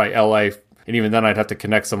to probably LA, and even then I'd have to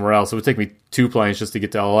connect somewhere else. It would take me 2 planes just to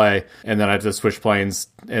get to LA, and then I'd have to switch planes.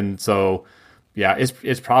 And so, yeah,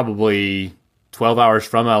 it's probably 12 hours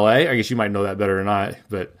from LA. I guess you might know that better than I,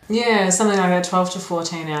 but yeah, something like that, 12 to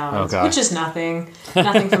 14 hours, which is nothing for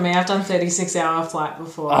me. I've done 36-hour flight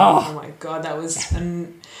before. Oh my god, that was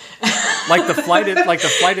like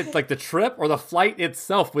the trip or the flight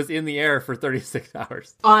itself was in the air for 36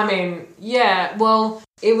 hours. I mean, yeah, well,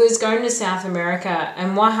 it was going to South America,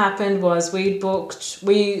 and what happened was we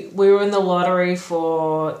were in the lottery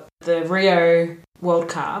for the Rio World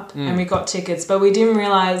Cup, and we got tickets, but we didn't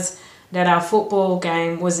realize that our football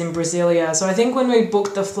game was in Brasilia. So I think when we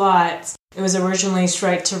booked the flights, it was originally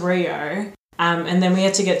straight to Rio, and then we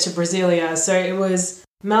had to get to Brasilia. So it was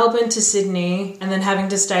Melbourne to Sydney, and then having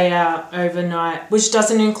to stay out overnight, which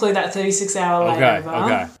doesn't include that 36-hour layover.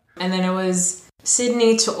 Okay. And then it was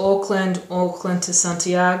Sydney to Auckland, Auckland to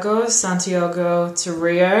Santiago, Santiago to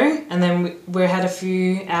Rio, and then we had a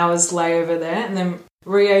few hours layover there, and then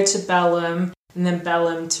Rio to Belém, and then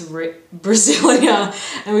Belém to Brasilia.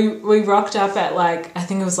 And we rocked up at I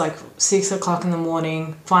think it was 6 o'clock in the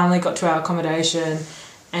morning, finally got to our accommodation,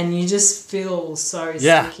 and you just feel so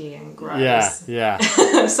sticky and gross. Yeah.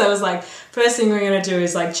 So it was first thing we're going to do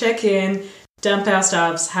is check in, dump our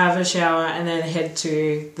stuffs, have a shower, and then head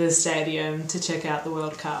to the stadium to check out the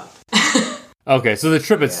World Cup. Okay, so the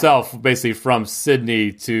trip itself, basically from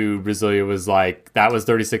Sydney to Brasilia, was that was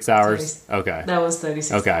 36 hours? Okay. That was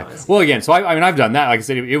 36 hours. Well, again, so I've done that. Like I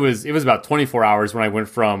said, it was about 24 hours when I went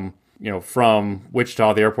from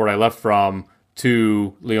Wichita, the airport I left from,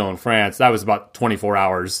 to Lyon, France. That was about 24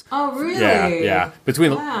 hours. Oh, really? Yeah. Because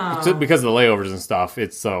of the layovers and stuff.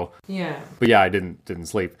 It's so. Yeah. But yeah, I didn't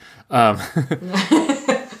sleep.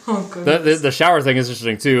 Oh, goodness. The shower thing is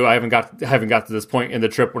interesting too. I haven't got to this point in the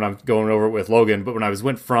trip when I'm going over it with Logan. But when I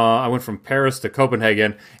went from Paris to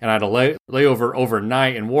Copenhagen, and I had a layover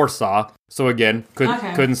overnight in Warsaw. So again,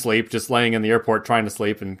 couldn't sleep, just laying in the airport trying to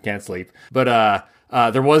sleep and can't sleep. But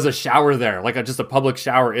there was a shower there, just a public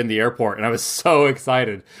shower in the airport, and I was so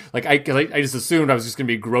excited. I just assumed I was just gonna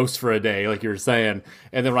be gross for a day, like you were saying.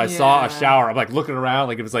 And then when I saw a shower, I'm looking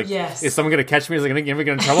around, it was yes. Is someone gonna catch me? Is gonna get me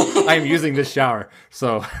in trouble? I am using this shower,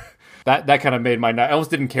 so that kind of made my night. I almost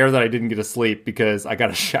didn't care that I didn't get to sleep because I got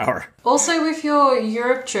a shower. Also, with your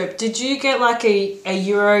Europe trip, did you get a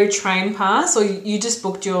Euro train pass, or you just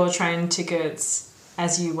booked your train tickets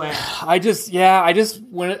as you went? I just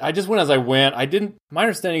went as I went. My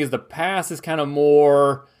understanding is the pass is kind of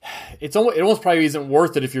more, it almost probably isn't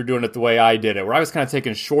worth it if you're doing it the way I did it, where I was kind of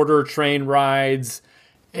taking shorter train rides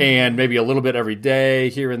and maybe a little bit every day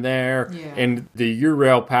here and there. Yeah. And the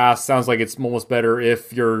Eurail pass sounds like it's almost better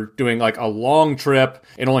if you're doing like a long trip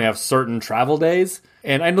and only have certain travel days.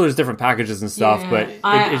 And I know there's different packages and stuff, but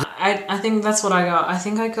I think that's what I got. I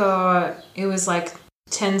think I got, it was like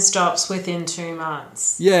 10 stops within 2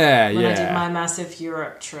 months. Yeah, when I did my massive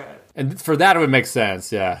Europe trip. And for that, it would make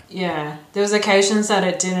sense, yeah. Yeah. There was occasions that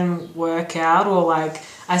it didn't work out, or like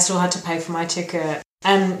I still had to pay for my ticket.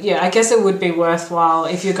 And yeah, I guess it would be worthwhile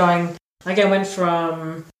if you're going, like I went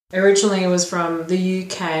from, originally it was from the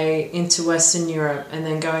UK into Western Europe and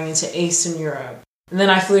then going into Eastern Europe. And then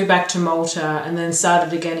I flew back to Malta and then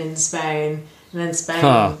started again in Spain. And then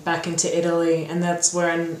Spain back into Italy. And that's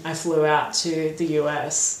when I flew out to the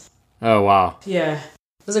US. Oh, wow. Yeah.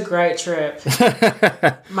 It was a great trip.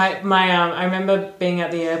 I remember being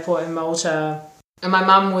at the airport in Malta and my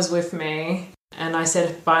mum was with me. And I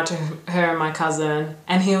said bye to her and my cousin.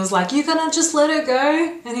 And he was like, "You gonna just let her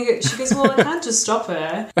go?" And she goes, "Well, I can't just stop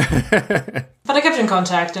her." But I kept in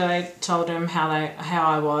contact and I told him how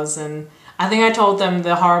I was. And I think I told them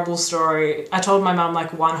the horrible story. I told my mum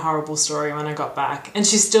like one horrible story when I got back. And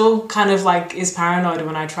she still kind of like is paranoid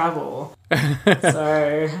when I travel.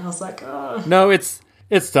 So I was like, oh. No, it's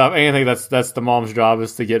tough. I think that's the mom's job,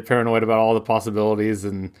 is to get paranoid about all the possibilities.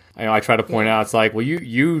 And I try to point out, it's like, well,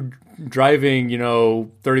 you driving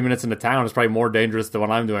 30 minutes into town is probably more dangerous than what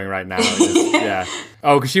I'm doing right now. Yeah.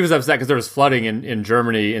 Oh, because she was upset because there was flooding in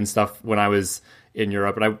Germany and stuff when I was in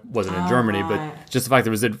Europe, and I wasn't in Germany, right. but just the fact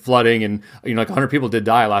there was flooding, and like 100 people did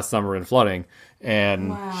die last summer in flooding.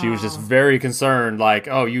 And she was just very concerned, like,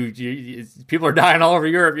 "Oh, you people are dying all over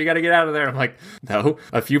Europe. You got to get out of there." I'm like, "No,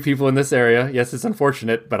 a few people in this area. Yes, it's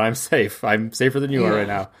unfortunate, but I'm safe. I'm safer than you are right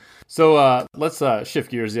now." So let's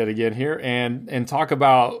shift gears yet again here and talk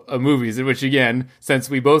about movies. In which, again, since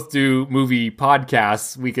we both do movie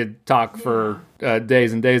podcasts, we could talk for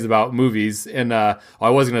days and days about movies. And I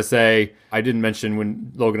was going to say, I didn't mention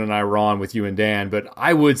when Logan and I were on with you and Dan, but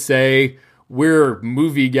I would say we're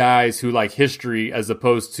movie guys who like history as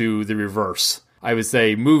opposed to the reverse. I would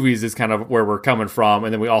say movies is kind of where we're coming from,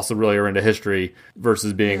 and then we also really are into history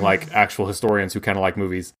versus being like actual historians who kind of like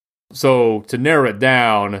movies. So to narrow it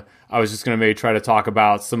down, I was just going to maybe try to talk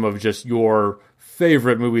about some of just your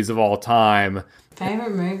favorite movies of all time.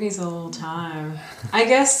 Favorite movies of all time? I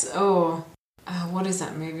guess, what is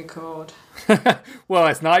that movie called? Well,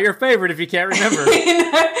 it's not your favorite if you can't remember.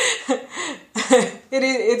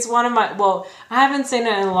 It's one of my, I haven't seen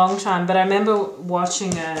it in a long time, but I remember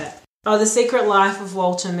watching it. Oh, The Secret Life of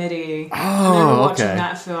Walter Mitty. I remember watching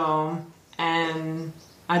that film, and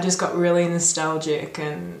I just got really nostalgic.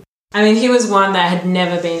 And I mean, he was one that had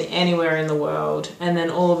never been anywhere in the world, and then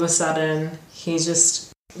all of a sudden he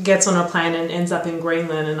just gets on a plane and ends up in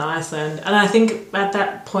Greenland and Iceland. And I think at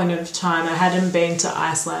that point of time I hadn't been to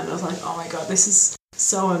Iceland. I was like, oh my god, this is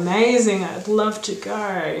so amazing, I'd love to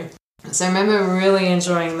go. So I remember really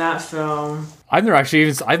enjoying that film. I've not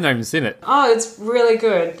even seen it. Oh, it's really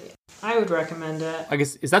good. I would recommend it. I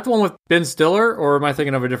guess, is that the one with Ben Stiller, or am I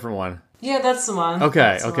thinking of a different one? Yeah, that's the one.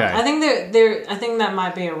 Okay. I think I think that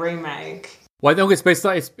might be a remake. Well, I think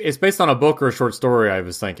it's based on a book or a short story, I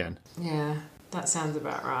was thinking. Yeah, that sounds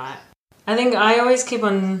about right. I think I always keep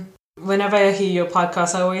on, whenever I hear your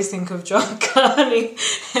podcast, I always think of John Carney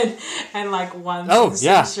and like Once in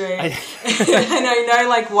Century. And I know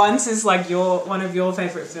like Once is like one of your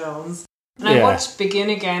favourite films. And I watched Begin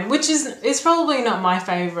Again, which is probably not my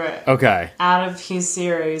favourite out of his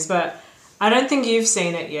series, but I don't think you've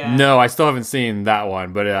seen it yet. No, I still haven't seen that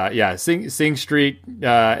one. But Sing Street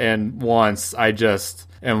and Once, I just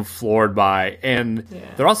am floored by. And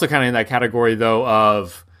they're also kind of in that category, though,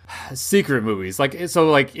 of secret movies. It's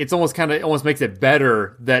almost makes it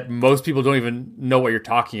better that most people don't even know what you're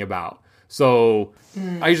talking about. So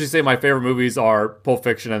I usually say my favorite movies are Pulp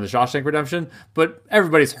Fiction and The Shawshank Redemption, but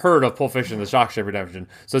everybody's heard of Pulp Fiction and The Shawshank Redemption.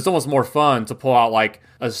 So it's almost more fun to pull out like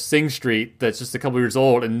a Sing Street that's just a couple years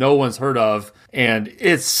old and no one's heard of, and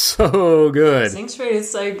it's so good. Sing Street is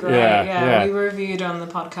so great. Yeah. We reviewed on the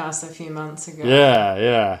podcast a few months ago.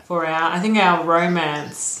 Yeah. For our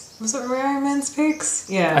romance. Was it romance picks?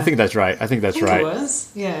 Yeah. I think that's right. I think right. It was.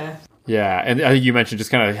 Yeah. Yeah, and I think you mentioned just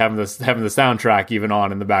kind of having the soundtrack even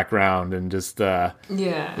on in the background, and just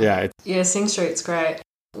Sing Street's great.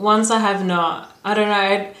 Once I have not, I don't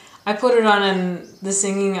know. I put it on and the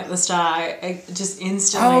singing at the start, I just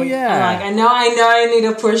instantly. Oh, yeah. I'm like, I know, I need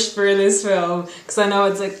to push through this film because I know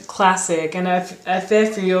it's a classic, and a fair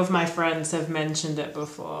few of my friends have mentioned it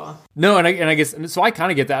before. No, and I guess so. I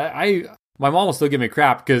kind of get that. My mom will still give me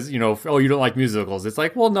crap because, you don't like musicals. It's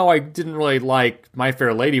like, well, no, I didn't really like My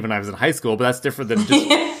Fair Lady when I was in high school, but that's different than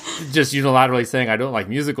just unilaterally saying I don't like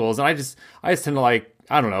musicals. And I just tend to like,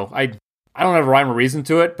 I don't know, I don't have a rhyme or reason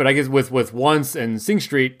to it, but I guess with Once and Sing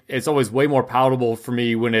Street, it's always way more palatable for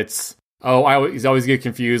me when it's, I always get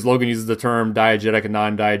confused. Logan uses the term diegetic and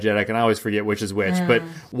non-diegetic, and I always forget which is which. But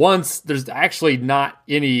Once, there's actually not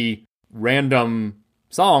any random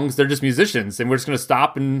songs. They're just musicians, and we're just going to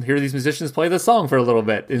stop and hear these musicians play this song for a little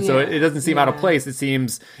bit. And so it doesn't seem out of place. It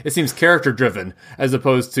seems character driven as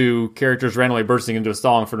opposed to characters randomly bursting into a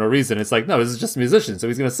song for no reason. It's like, no, this is just a musician, so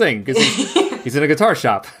he's going to sing because he's in a guitar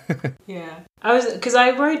shop. Yeah.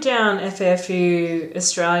 I wrote down a fair few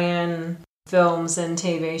Australian films and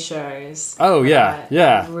TV shows. Oh, yeah.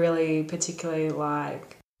 I really particularly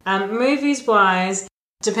like. Movies wise,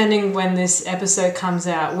 depending when this episode comes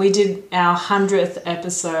out, we did our 100th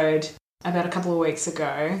episode about a couple of weeks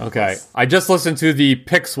ago. Okay. I just listened to the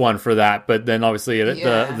Pix one for that, but then obviously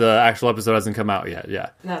the actual episode hasn't come out yet. Yeah.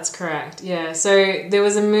 That's correct. Yeah. So there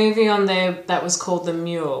was a movie on there that was called The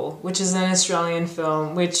Mule, which is an Australian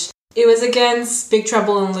film, which it was against Big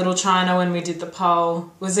Trouble in Little China when we did the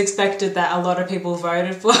poll. It was expected that a lot of people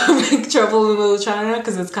voted for Big Trouble in Little China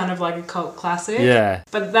because it's kind of like a cult classic. Yeah.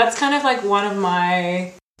 But that's kind of like one of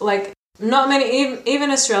my, like, not many,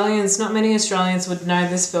 even Australians, not many Australians would know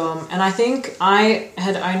this film. And I think I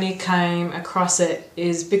had only came across it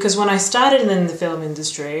is because when I started in the film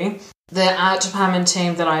industry, the art department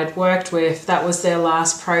team that I had worked with, that was their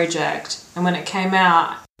last project. And when it came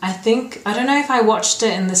out, I don't know if I watched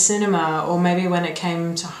it in the cinema or maybe when it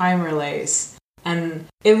came to home release. And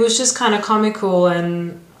it was just kind of comical,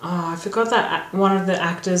 and I forgot that one of the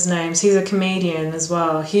actors' names. He's a comedian as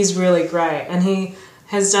well. He's really great. And he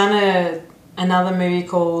has done another movie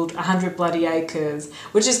called 100 Bloody Acres,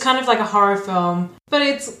 which is kind of like a horror film, but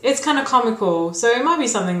it's kind of comical. So it might be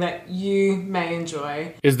something that you may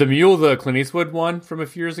enjoy. Is The Mule the Clint Eastwood one from a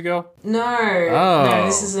few years ago? No. Oh. No,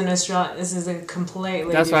 this is this is a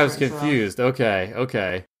completely That's why I was confused. Film.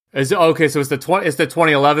 Okay. So it's the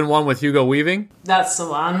 2011 one with Hugo Weaving? That's the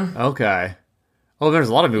one. Okay. Oh, there's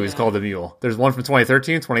a lot of movies called The Mule. There's one from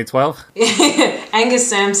 2013, 2012. Angus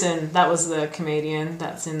Sampson, that was the comedian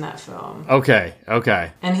that's in that film. Okay.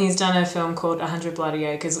 And he's done a film called 100 Bloody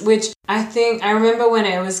Acres, which I remember when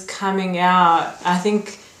it was coming out, I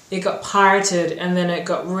think it got pirated and then it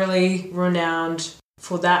got really renowned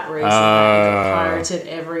for that reason. It got pirated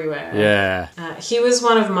everywhere. Yeah. He was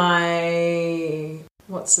one of my,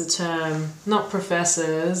 what's the term? Not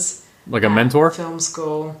professors. Like a mentor? Film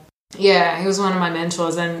school. Yeah, he was one of my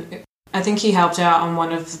mentors, and I think he helped out on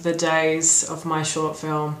one of the days of my short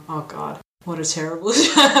film. Oh, God, what a terrible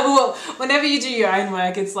show. Well, whenever you do your own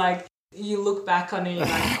work, it's like you look back on it and you're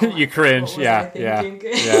like, oh you cringe. Yeah.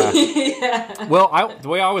 Well, the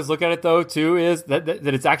way I always look at it, though, too, is that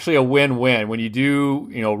it's actually a win-win. When you do,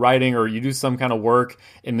 writing or you do some kind of work,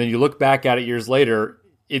 and then you look back at it years later,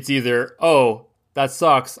 it's either, oh, that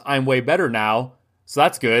sucks, I'm way better now, so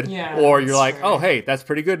that's good. Yeah, or you're like, oh, hey, that's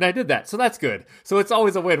pretty good and I did that, so that's good. So it's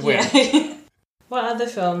always a win-win. Yeah. What other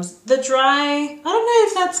films? The Dry, I don't know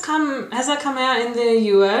if has that come out in the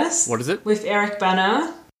US? What is it? With Eric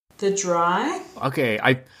Bana. The Dry. Okay,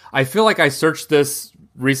 I feel like I searched this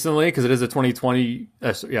recently because it is a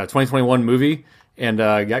 2021 movie and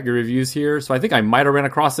got good reviews here. So I think I might have ran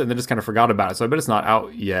across it and then just kind of forgot about it. So I bet it's not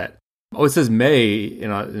out yet. Oh, it says May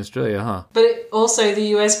in Australia, huh? But also the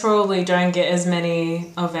US probably don't get as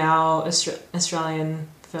many of our Australian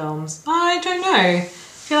films. I don't know. I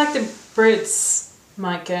feel like the Brits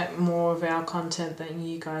might get more of our content than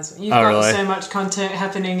you guys. You've got really? So much content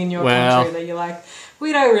happening in your country that you're like,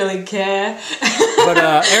 we don't really care. But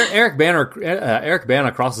Eric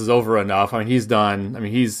Bana crosses over enough. I mean,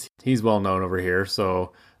 he's well known over here,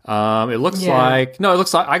 so it looks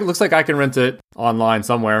like I can rent it online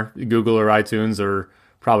somewhere, Google or iTunes or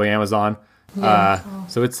probably Amazon.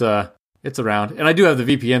 So it's around, and I do have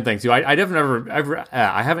the VPN thing too. I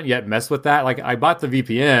haven't yet messed with that. Like I bought the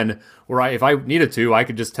VPN where if I needed to, I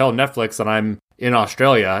could just tell Netflix that I'm in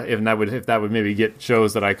Australia, if that would maybe get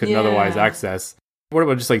shows that I couldn't otherwise access. What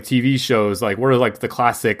about just like TV shows? Like what are like the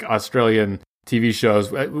classic Australian TV shows?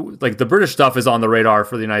 Like the British stuff is on the radar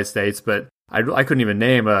for the United States, but I couldn't even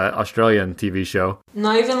name an Australian TV show.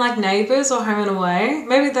 Not even like Neighbours or Home and Away?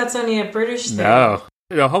 Maybe that's only a British thing. No.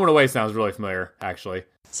 Home and Away sounds really familiar, actually.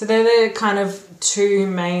 So they're the kind of two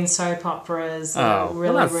main soap operas that are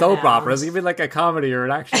really not renowned. soap operas. It could be like a comedy or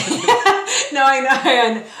an action. No, I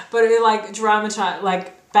know. But it like dramatized,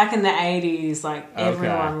 like back in the 80s, like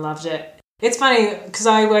everyone loved it. It's funny because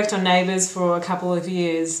I worked on Neighbours for a couple of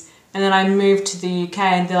years. And then I moved to the UK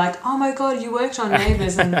and they're like, oh my God, you worked on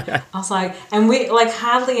Neighbours. And I was like, and we, like,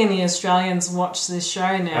 hardly any Australians watch this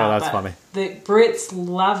show now. Oh, that's funny. The Brits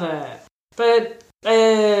love it. But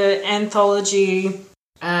anthology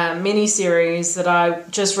miniseries that I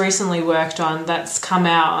just recently worked on that's come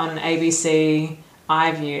out on ABC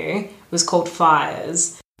iView was called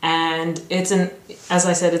Fires. And it's as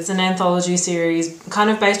I said, it's an anthology series kind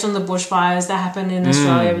of based on the bushfires that happened in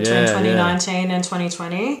Australia between 2019 and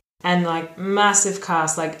 2020. And like massive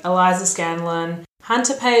cast, like Eliza Scanlon,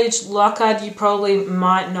 Hunter Page Lockard, you probably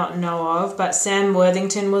might not know of, but Sam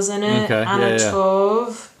Worthington was in it. Anna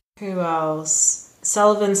Torv, who else?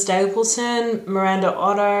 Sullivan Stapleton, Miranda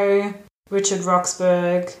Otto, Richard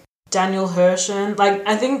Roxburgh, Daniel Hershen. Like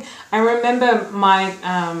I remember my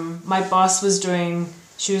my boss was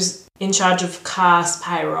she was in charge of cast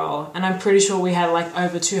payroll, and I'm pretty sure we had like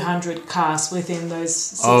over 200 casts within those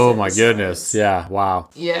 6 Oh my episodes. goodness. Yeah, wow.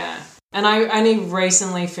 Yeah. And I only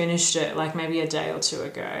recently finished it, like maybe a day or two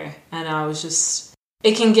ago, and I was just...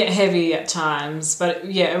 It can get heavy at times, but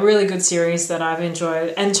yeah, a really good series that I've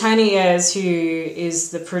enjoyed. And Tony Ayres, who is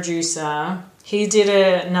the producer, he did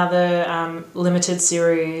another limited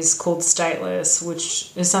series called Stateless,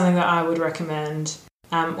 which is something that I would recommend.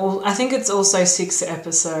 I think it's also 6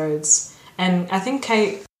 episodes. And I think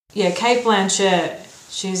Kate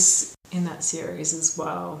Blanchett, she's in that series as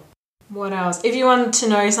well. What else? If you want to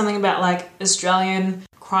know something about like Australian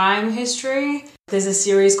crime history, there's a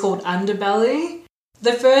series called Underbelly.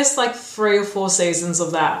 The first like 3 or 4 seasons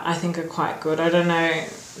of that I think are quite good. I don't know,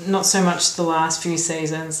 not so much the last few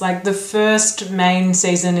seasons. Like the first main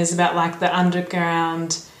season is about like the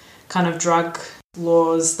underground kind of drug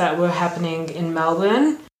laws that were happening in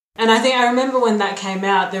Melbourne. And I remember when that came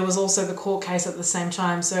out, there was also the court case at the same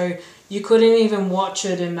time. So you couldn't even watch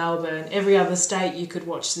it in Melbourne. Every other state you could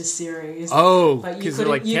watch this series. Oh, but you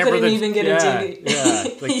couldn't even get a DVD. Yeah,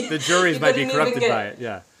 like the juries might be corrupted by it,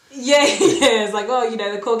 yeah. Yeah, it's like,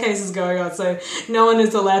 the court case is going on, so no one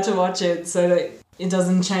is allowed to watch it so that it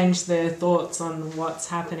doesn't change their thoughts on what's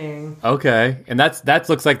happening. Okay, and that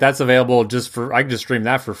looks like that's available I can just stream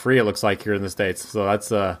that for free, it looks like, here in the States. So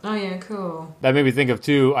that's... Oh, yeah, cool. That made me think of,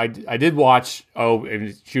 too, I did watch,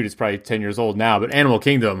 it's probably 10 years old now, but Animal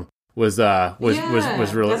Kingdom was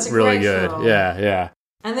really good. Yeah.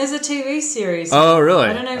 And there's a TV series. Oh, really?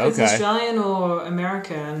 I don't know if it's Australian or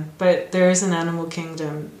American, but there is an Animal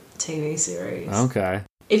Kingdom TV series. Okay.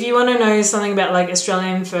 If you want to know something about like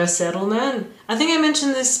Australian first settlement, I think I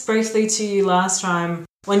mentioned this briefly to you last time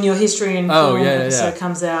when your History and Film episode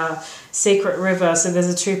comes out, Secret River. So there's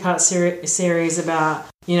a 2-part series about,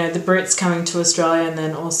 the Brits coming to Australia and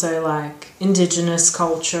then also like Indigenous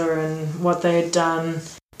culture and what they had done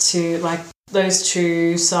to like those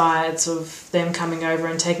two sides of them coming over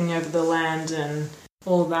and taking over the land and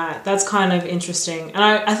all that. That's kind of interesting. And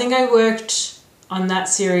I think I worked on that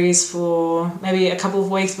series for maybe a couple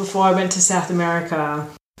of weeks before I went to South America.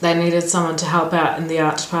 They needed someone to help out in the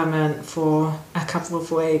art department for a couple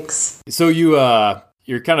of weeks. So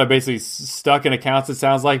you're kind of basically stuck in accounts, it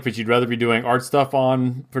sounds like, but you'd rather be doing art stuff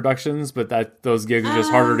on productions, but those gigs are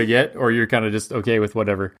just harder to get, or you're kind of just okay with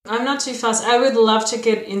whatever? I'm not too fussed. I would love to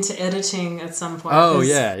get into editing at some point. Oh,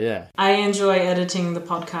 yeah. I enjoy editing the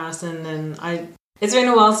podcast, and then it's been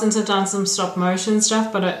a while since I've done some stop motion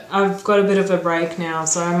stuff, but I've got a bit of a break now,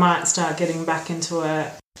 so I might start getting back into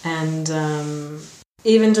it. And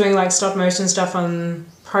even doing like stop motion stuff on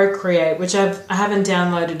Procreate, which I haven't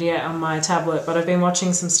downloaded yet on my tablet, but I've been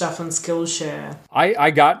watching some stuff on Skillshare.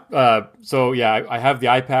 I got I have the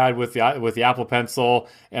iPad with the Apple Pencil,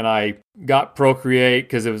 and I got Procreate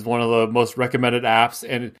because it was one of the most recommended apps,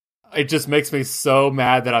 and it just makes me so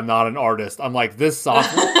mad that I'm not an artist. I'm like, this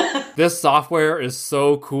software is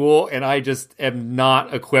so cool, and I just am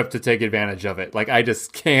not equipped to take advantage of it. Like, I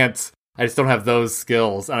just can't. I just don't have those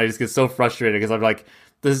skills, and I just get so frustrated because I'm like,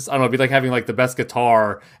 this, I don't know, it'd be like having like the best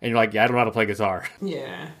guitar, and you're like, I don't know how to play guitar.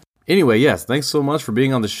 Yeah. Anyway, yes, thanks so much for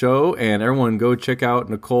being on the show, and everyone go check out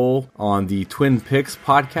Nicole on the Twin Picks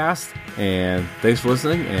podcast, and thanks for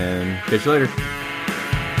listening, and catch you later.